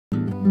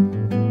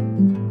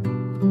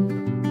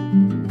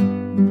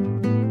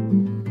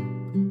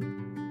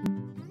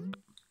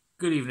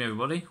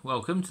everybody,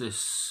 welcome to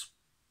this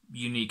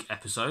unique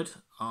episode.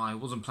 I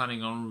wasn't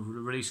planning on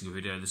releasing a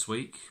video this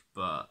week,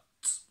 but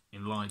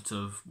in light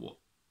of what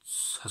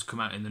has come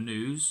out in the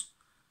news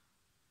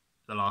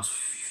the last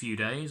few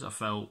days, I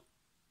felt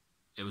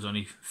it was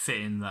only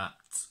fitting that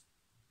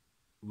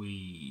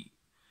we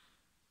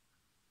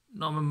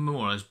not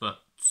memorialise, but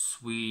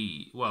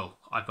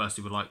I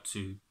personally would like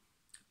to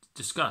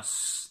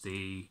discuss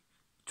the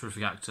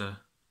terrific actor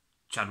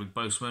Chadwick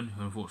Boseman,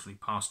 who unfortunately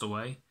passed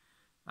away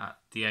at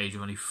the age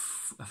of only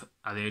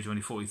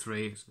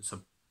 43. It's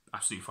an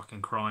absolute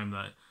fucking crime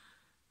that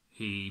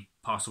he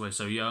passed away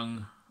so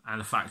young, and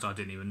the fact I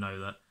didn't even know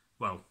that.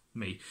 Well,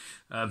 me,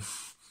 the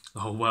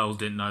whole world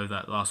didn't know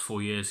that the last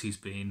 4 years he's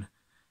been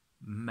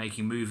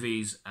making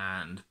movies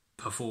and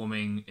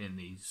performing in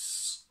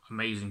these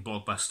amazing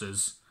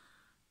blockbusters,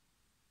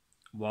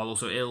 while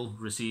also ill,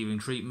 receiving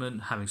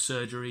treatment, having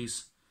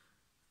surgeries,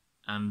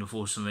 and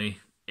unfortunately,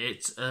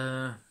 it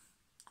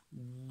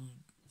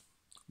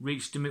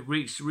reached him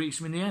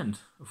in the end,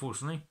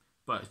 unfortunately.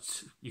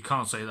 But you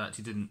can't say that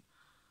he didn't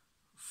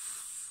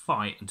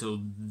fight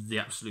until the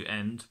absolute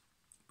end.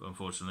 But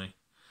unfortunately,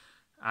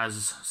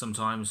 as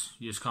sometimes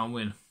you just can't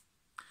win.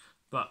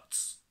 But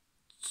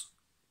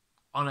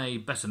on a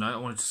better note, I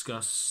want to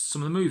discuss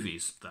some of the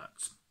movies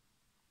that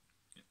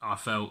I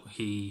felt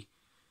they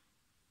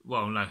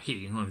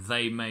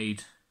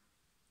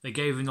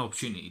gave him the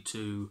opportunity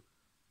to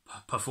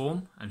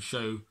perform and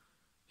show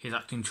his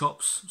acting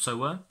chops, as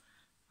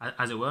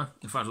it were.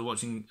 In fact, I was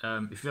watching,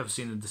 if you've ever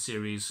seen the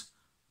series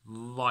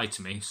Lie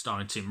to Me,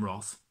 starring Tim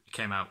Roth, it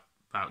came out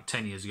about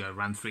 10 years ago,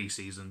 ran 3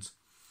 seasons,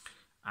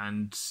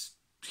 and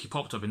he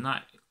popped up in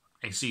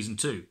season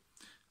 2.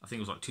 I think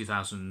it was like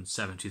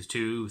 2007,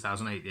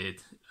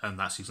 2008,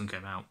 that season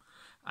came out,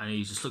 and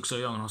he just looked so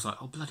young, and I was like,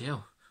 oh bloody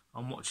hell,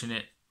 I'm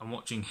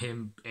watching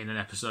him in an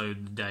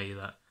episode the day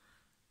that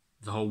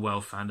the whole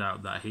world found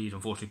out that he'd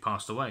unfortunately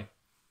passed away.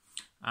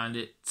 And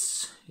it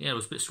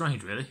was a bit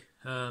strange, really.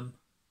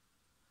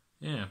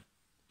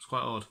 It's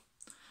quite odd.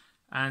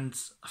 And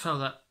I felt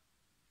that,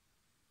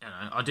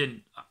 I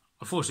didn't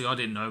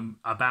know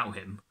about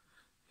him,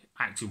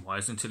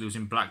 acting-wise, until he was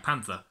in Black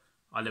Panther.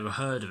 I never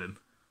heard of him.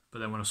 But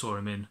then when I saw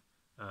him in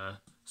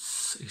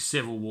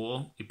Civil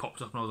War, he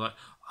popped up and I was like,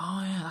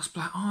 oh yeah, that's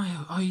Black...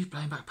 Oh, he's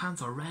playing Black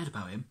Panther. I read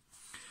about him.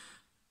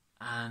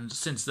 And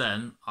since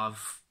then,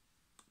 I've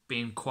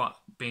been quite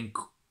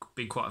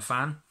a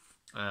fan.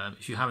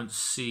 If you haven't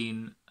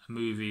seen a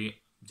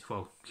movie,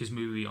 his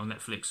movie on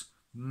Netflix,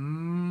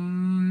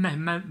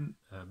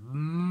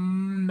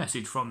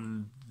 Message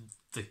from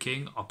the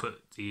King, I'll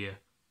put the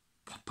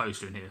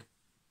poster in here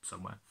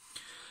somewhere.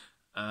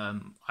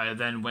 I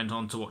then went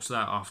on to watch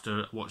that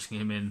after watching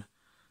him in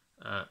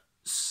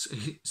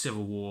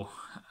Civil War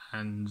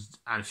and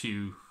a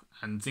few,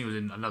 and I think it was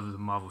in another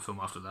Marvel film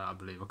after that, I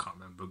believe. I can't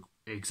remember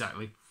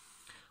exactly.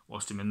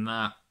 Watched him in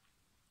that.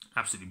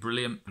 Absolutely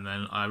brilliant. And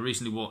then I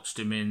recently watched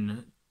him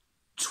in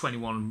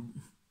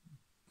 21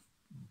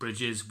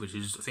 Bridges, which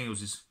is, I think it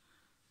was his,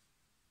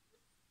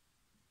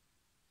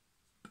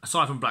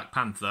 aside from Black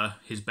Panther,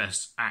 his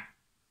best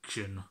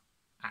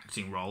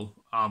acting role.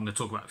 I'm going to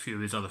talk about a few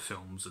of his other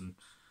films and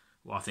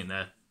I think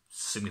they're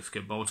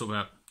significant, but I'll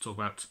talk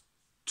about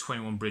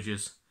 21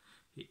 Bridges.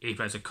 He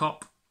plays a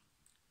cop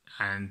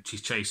and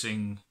he's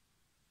chasing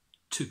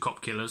 2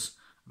 cop killers,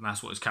 and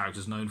that's what his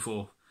character's known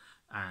for.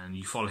 And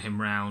you follow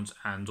him around,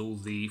 and all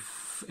the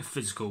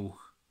physical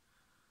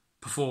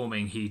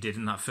performing he did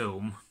in that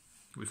film,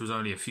 which was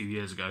only a few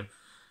years ago,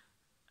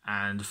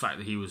 and the fact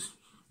that he was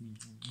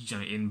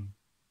in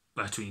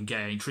between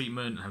getting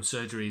treatment and having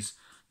surgeries,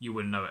 you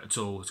wouldn't know it at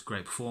all. It's a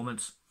great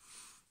performance.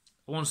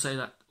 I want to say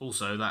that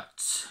also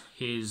that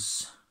the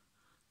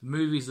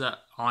movies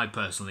that I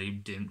personally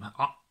didn't...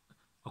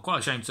 I'm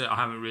quite ashamed to say I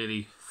haven't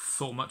really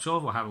thought much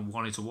of or haven't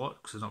wanted to watch,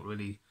 because it's not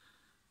really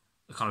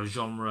the kind of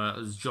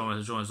genres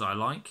that I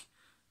like.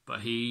 But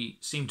he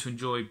seemed to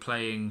enjoy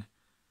playing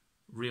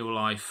real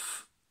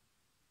life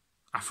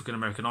African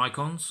American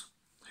icons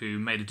who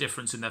made a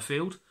difference in their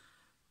fields,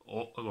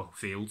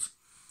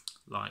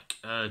 like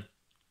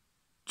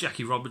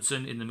Jackie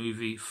Robinson in the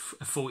movie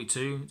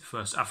 42, the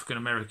first African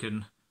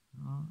American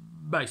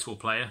baseball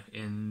player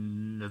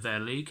in their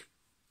league.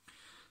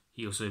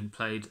 He also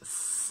played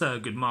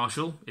Thurgood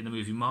Marshall in the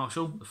movie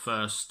Marshall, the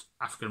first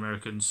African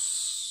American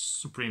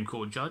Supreme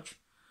Court judge,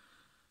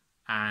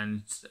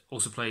 and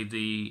also played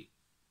the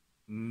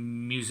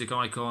music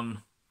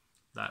icon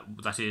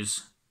that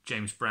is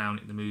James Brown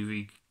in the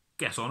movie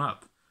Get On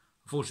Up.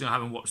 Unfortunately, I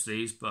haven't watched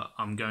these, but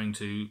I'm going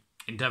to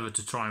endeavour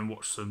to try and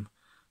watch them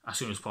as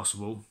soon as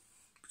possible,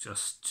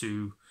 just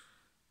to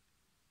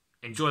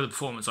enjoy the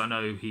performance I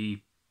know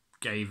he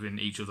gave in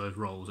each of those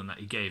roles, and that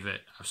he gave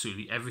it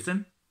absolutely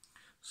everything.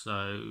 So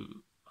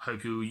I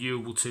hope you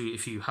will too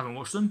if you haven't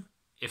watched them.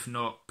 If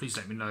not, please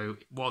let me know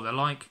what they're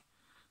like,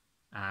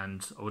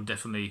 and I will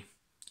definitely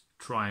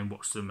try and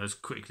watch them as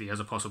quickly as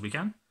I possibly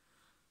can.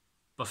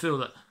 But I feel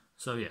that,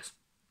 so yes,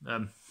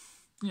 don't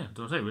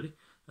say really.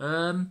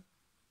 I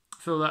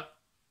feel that,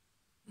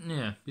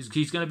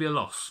 he's going to be a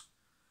loss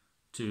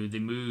to the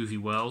movie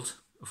world.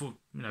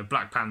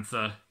 Black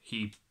Panther,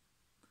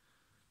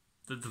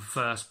 the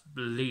first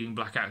leading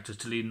black actor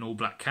to lead an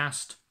all-black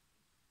cast.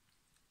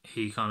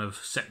 He kind of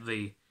set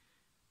the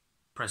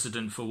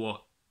precedent for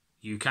what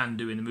you can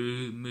do in the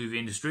movie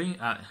industry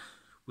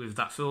with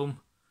that film,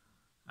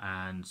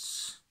 and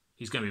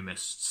he's going to be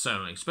missed,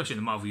 certainly, especially in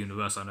the Marvel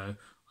Universe. I know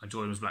I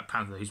enjoyed him as Black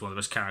Panther. He's one of the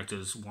best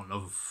characters, one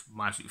of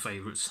my absolute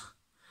favourites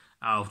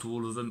out of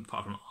all of them,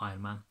 apart from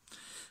Iron Man,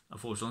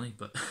 unfortunately.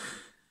 But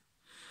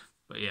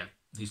yeah,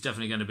 he's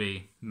definitely going to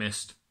be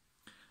missed,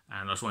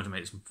 and I just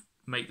wanted to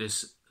make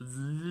this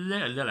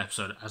little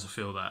episode, as I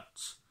feel that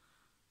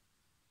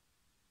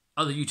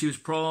other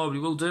YouTubers probably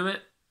will do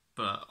it,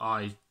 but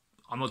I'm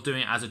not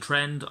doing it as a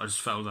trend. I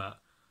just felt that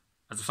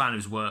as a fan of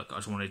his work, I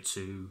just wanted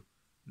to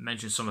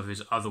mention some of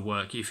his other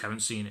work. If you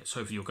haven't seen it, so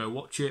hopefully you'll go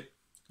watch it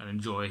and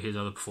enjoy his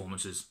other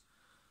performances,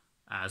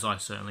 as I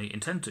certainly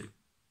intend to.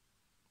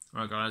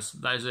 Right, guys,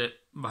 that is it.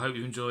 I hope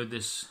you enjoyed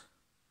this,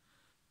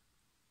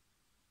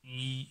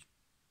 as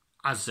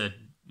I said,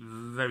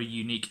 very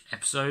unique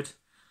episode,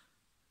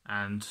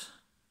 and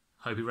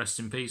hope he rests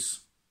in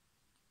peace.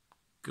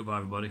 Goodbye,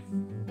 everybody.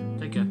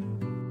 Take care.